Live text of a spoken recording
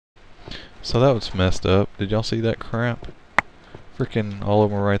So that was messed up. Did y'all see that crap? Freaking all of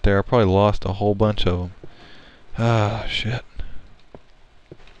them were right there. I probably lost a whole bunch of them. Ah, shit.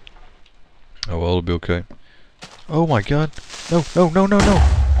 Oh well, it'll be okay. Oh my god. No, no, no, no, no!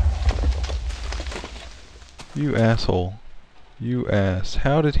 You asshole. You ass.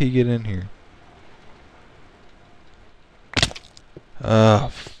 How did he get in here?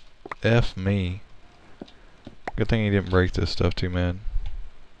 F me. Good thing he didn't break this stuff too, man.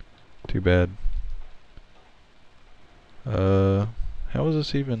 Too bad. How is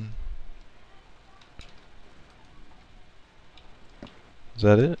this even? Is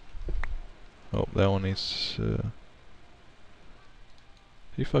that it? Oh, that one needs,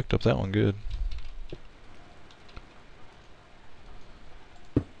 he fucked up that one good.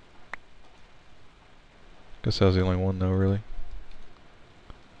 Guess that was the only one though, really.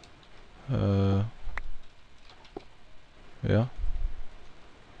 Yeah.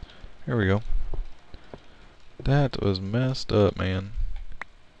 Here we go. That was messed up, man.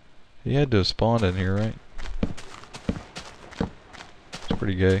 He had to have spawned in here, right? It's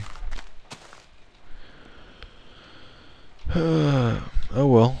pretty gay. Oh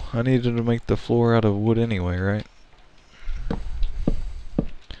well, I needed to make the floor out of wood anyway, right?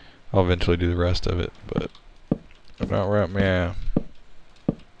 I'll eventually do the rest of it, but not right now.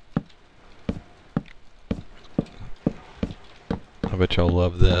 I bet y'all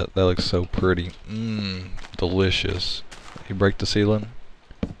love that. That looks so pretty. Mmm, delicious. You break the ceiling?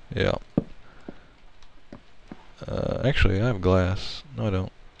 Yeah. Actually, I have glass. No, I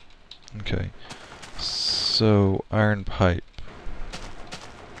don't. Okay. So, iron pipe.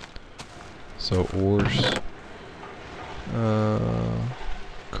 So, ores.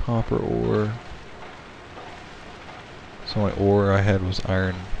 Copper ore. So, my ore I had was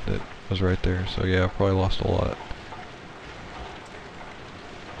iron that was right there. So, yeah, I probably lost a lot.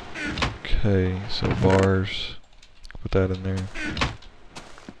 Okay, so bars. Put that in there.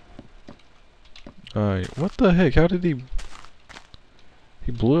 Alright, what the heck? How did he...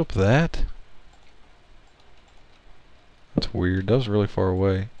 He blew up that? That's weird. That was really far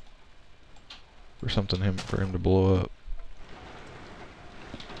away. For something for him to blow up.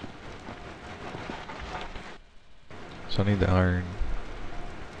 So I need the iron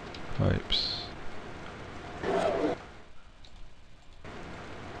pipes.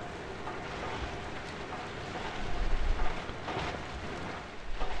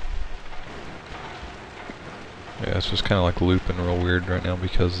 Yeah, it's just kind of like looping real weird right now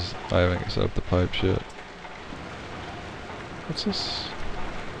because I haven't set up the pipes yet. What's this?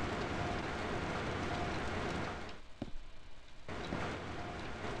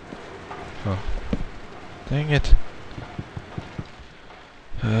 Oh. Dang it.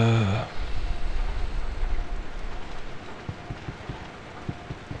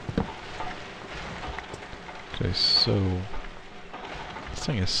 Okay, so... This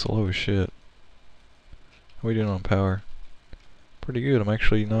thing is slow as shit. How are we doing on power? Pretty good. I'm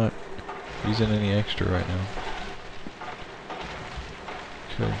actually not using any extra right now.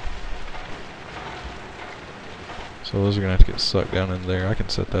 Okay. So those are gonna have to get sucked down in there. I can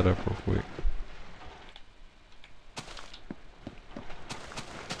set that up real quick.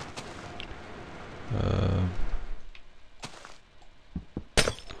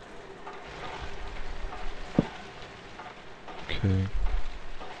 Okay.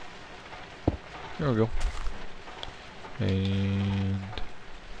 There we go. And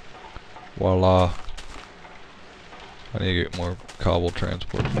voila. I need to get more cobble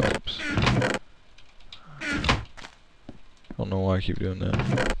transport pipes. I don't know why I keep doing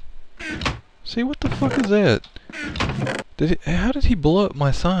that. See, what the fuck is that? How did he blow up my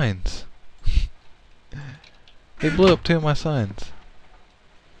signs? He blew up two of my signs.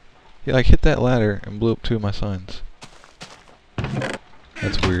 He like hit that ladder and blew up two of my signs.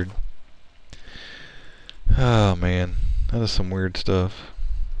 That's weird. Oh man, that is some weird stuff.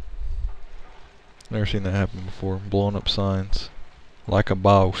 Never seen that happen before. Blowing up signs. Like a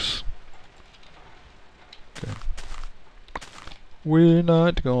boss. Okay. We're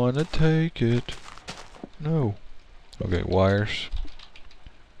not gonna take it. No. Okay, wires.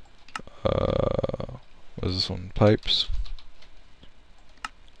 What is this one? Pipes.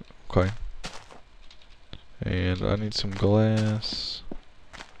 Okay. And I need some glass.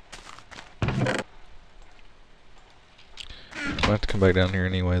 I have to come back down here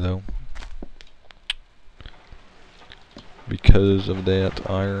anyway though. Because of that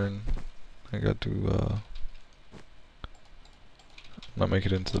iron, I got to not make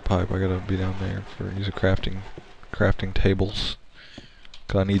it into the pipe. I gotta be down there for use of crafting tables.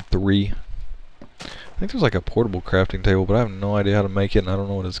 Cause I need 3. think there's like a portable crafting table, but I have no idea how to make it, and I don't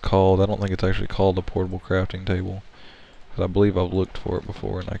know what it's called. I don't think it's actually called a portable crafting table, because I believe I've looked for it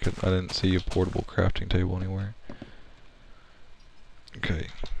before, and I didn't see a portable crafting table anywhere. Okay.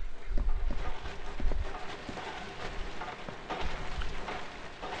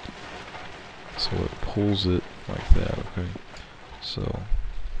 So it pulls it like that. Okay. So.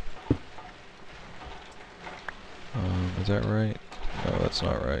 Is that right? No, that's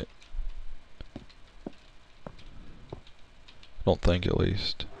not right. I don't think, at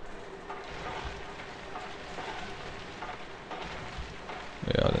least.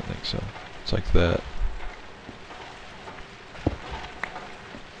 Yeah, I didn't think so. It's like that.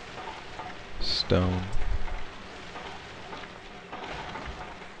 Stone.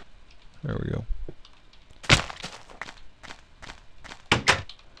 There we go.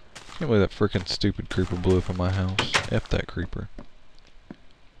 Can't believe that frickin' stupid creeper blew up in my house. F that creeper.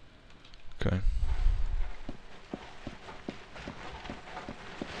 Okay.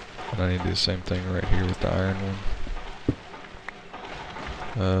 And I need to do the same thing right here with the iron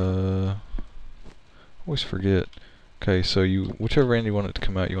one. Always forget. Okay, so whichever end you want it to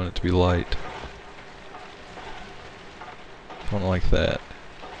come out, you want it to be light. I want it like that.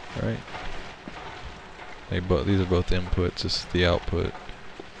 Right? These are both inputs. This is the output.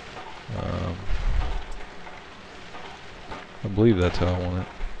 I believe that's how I want it.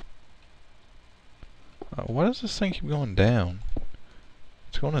 Why does this thing keep going down?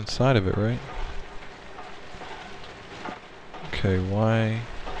 It's going inside of it, right? Okay, why?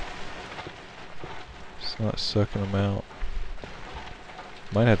 It's not sucking them out.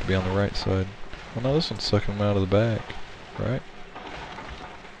 Might have to be on the right side. Oh no, this one's sucking them out of the back, right?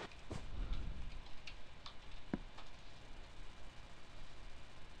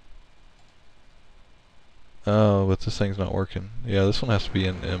 Oh, but this thing's not working. Yeah, this one has to be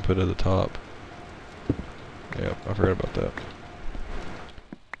in input at the top. Yep, I forgot about that.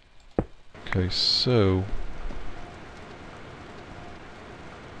 Okay, so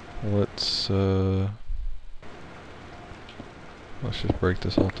let's just break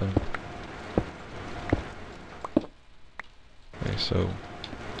this whole thing. Okay, so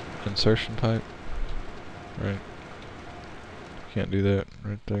insertion pipe. Right. Can't do that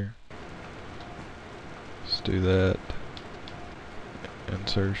right there. Let's do that.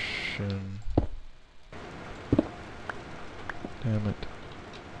 Insertion. Damn it.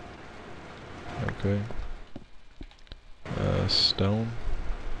 Okay. Stone.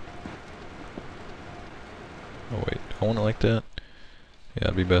 Oh wait, I want it like that? Yeah,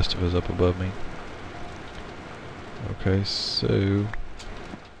 it'd be best if it was up above me. Okay, so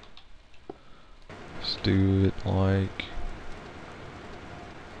let's do it like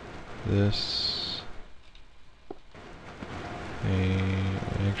this. And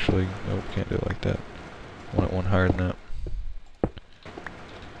actually, nope, can't do it like that. I want it one higher than that.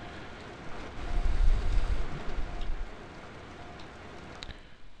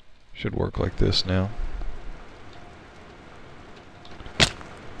 Should work like this now.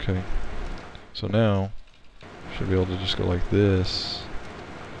 Okay. So now, should be able to just go like this.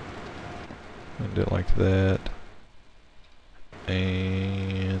 And do it like that.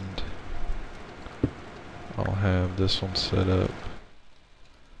 And I'll have this one set up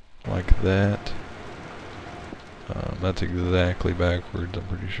like that. That's exactly backwards, I'm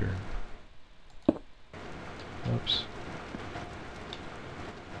pretty sure. Oops.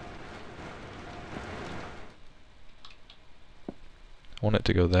 I want it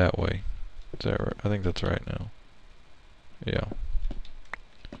to go that way. Is that right? I think that's right now. Yeah.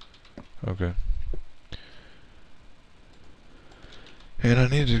 Okay. And I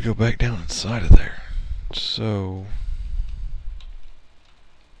needed to go back down inside of there. So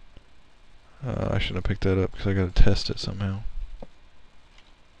I shouldn't have picked that up because I gotta test it somehow.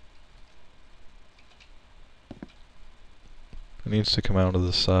 It needs to come out of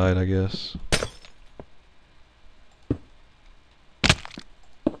the side, I guess.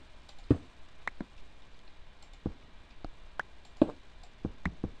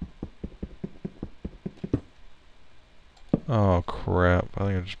 Oh crap, I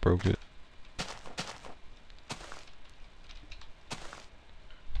think I just broke it.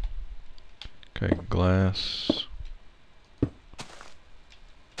 Okay, glass.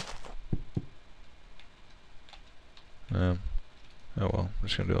 Oh well, I'm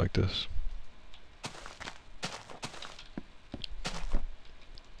just gonna do it like this.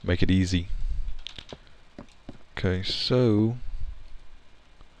 Make it easy. Okay, so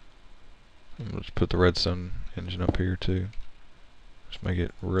I'm gonna just put the redstone engine up here too. Just make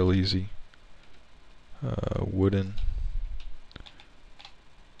it real easy. Wooden.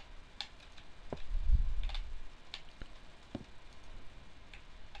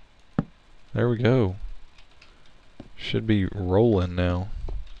 There we go. Should be rolling now.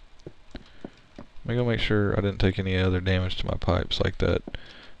 Let me go make sure I didn't take any other damage to my pipes, like that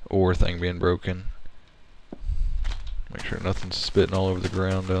ore thing being broken. Make sure nothing's spitting all over the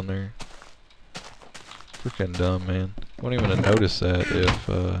ground down there. Freaking dumb, man. Wouldn't even have noticed that if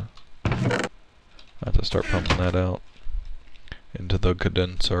I have to start pumping that out into the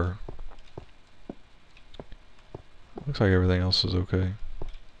condenser. Looks like everything else is okay.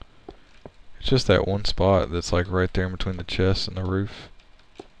 It's just that one spot that's like right there in between the chest and the roof.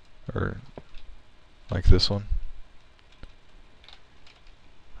 Or like this one.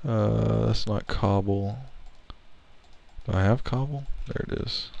 That's not cobble. Do I have cobble? There it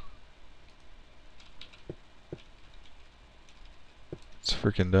is. It's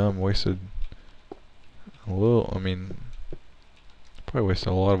freaking dumb. Wasted a little, I mean, probably wasted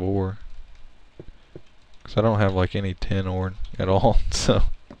a lot of ore. Because I don't have like any tin ore at all, so.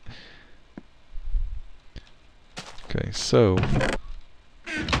 Okay, so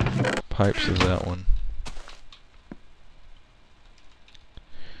pipes is that one.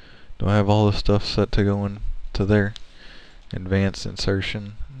 Do I have all the stuff set to go into there? Advanced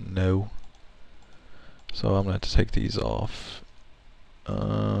insertion? No. So I'm gonna have to take these off.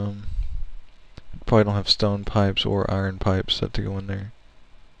 Probably don't have stone pipes or iron pipes set to go in there.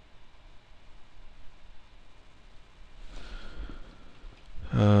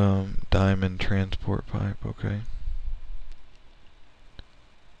 Diamond transport pipe, okay.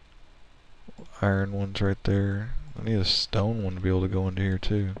 Iron one's right there. I need a stone one to be able to go into here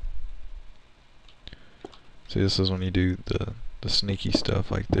too. See, this is when you do the sneaky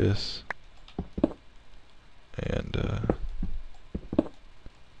stuff like this. And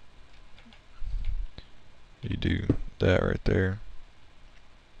you do that right there.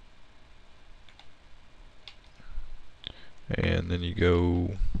 And then you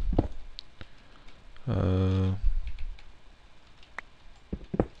go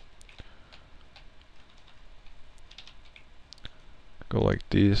go like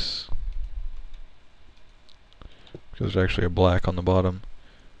this, because there's actually a black on the bottom.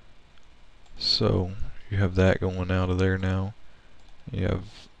 So you have that going out of there now. You have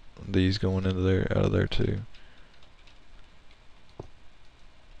these going into there, out of there too.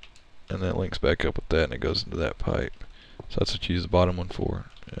 And that links back up with that, and it goes into that pipe. So that's what you use the bottom one for.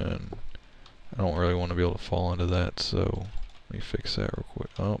 And I don't really want to be able to fall into that, so let me fix that real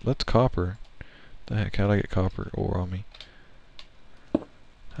quick. Oh, that's copper. The heck, how'd I get copper ore on me?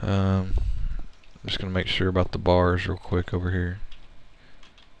 I'm just gonna make sure about the bars real quick over here.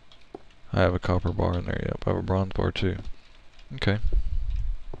 I have a copper bar in there, yep. I have a bronze bar too. Okay.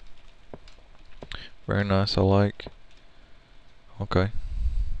 Very nice, I like. Okay.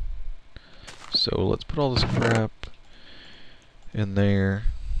 So let's put all this crap in there.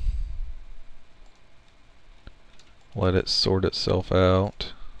 Let it sort itself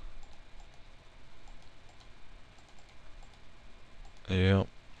out. Yep.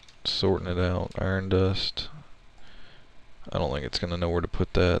 Sorting it out. Iron dust. I don't think it's gonna know where to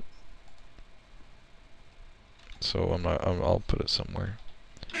put that. So I'll put it somewhere.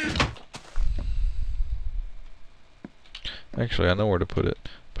 Actually, I know where to put it.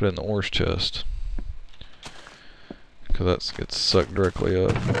 Put it in the ores chest. Because that gets sucked directly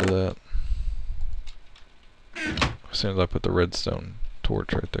up into that. As soon as I put the redstone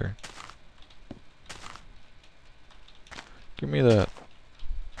torch right there. Give me that.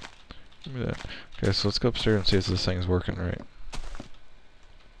 Give me that. Okay, so let's go upstairs and see if this thing's working right.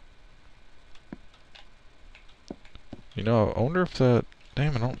 You know, I wonder if that...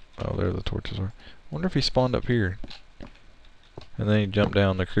 Damn, I don't... Oh, there the torches are. I wonder if he spawned up here. And then he jumped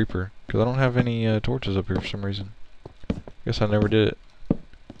down the creeper. Because I don't have any torches up here for some reason. Guess I never did it.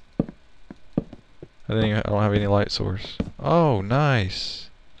 I don't have any light source. Oh, nice.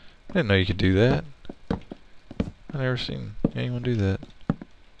 I didn't know you could do that. I never seen anyone do that.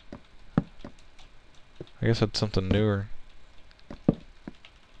 I guess that's something newer.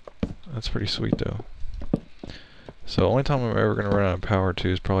 That's pretty sweet though. So only time I'm ever gonna run out of power too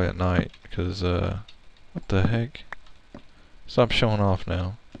is probably at night, because what the heck? Stop showing off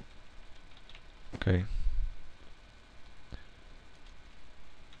now. Okay.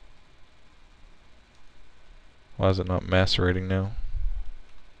 Why is it not macerating now?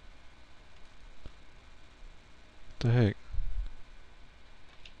 What the heck?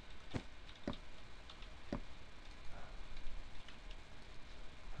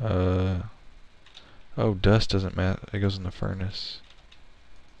 Oh, dust doesn't matter. It goes in the furnace.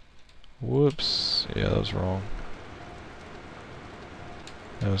 Whoops. Yeah, that was wrong.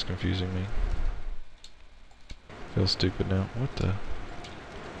 That was confusing me. Feel stupid now. What the?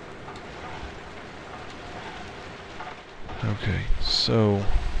 Okay, so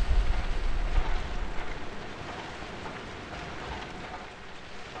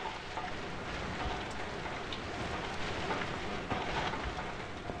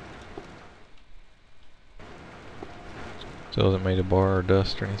still hasn't made a bar or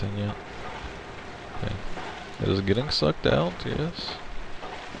dust or anything yet. Okay. It is getting sucked out, yes.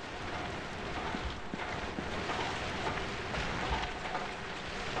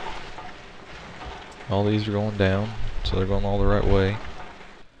 All these are going down, so they're going all the right way.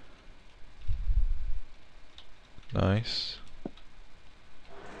 Nice.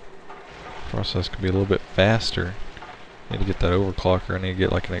 Process could be a little bit faster. Need to get that overclocker. I need to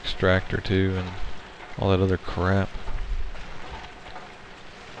get like an extractor too and all that other crap.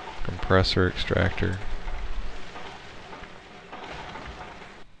 Compressor, extractor.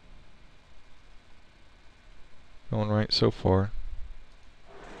 Going right so far.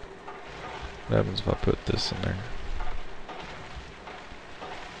 What happens if I put this in there?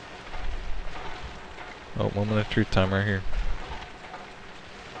 Oh, moment of truth time right here.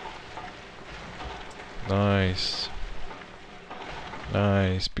 Nice.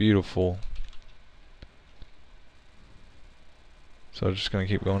 Nice, beautiful. So I'm just gonna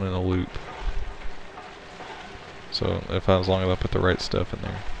keep going in a loop. So as long as I put the right stuff in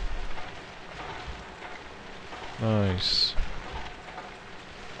there. Nice.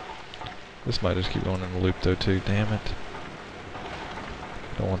 This might just keep going in a loop though too, damn it.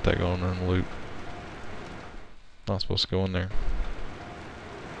 Don't want that going in a loop. Not supposed to go in there.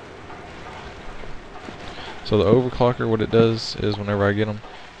 So the overclocker, what it does is whenever I get them,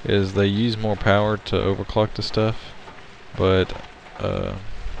 is they use more power to overclock the stuff, but I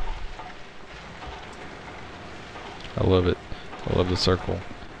love it. I love the circle.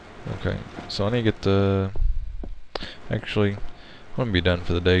 Okay, so I need to get the. Actually, I'm gonna be done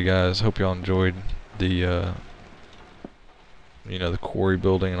for the day, guys. Hope y'all enjoyed the you know, the quarry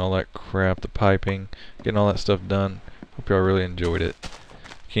building and all that crap, the piping, getting all that stuff done. Hope y'all really enjoyed it.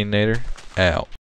 Keeninator out.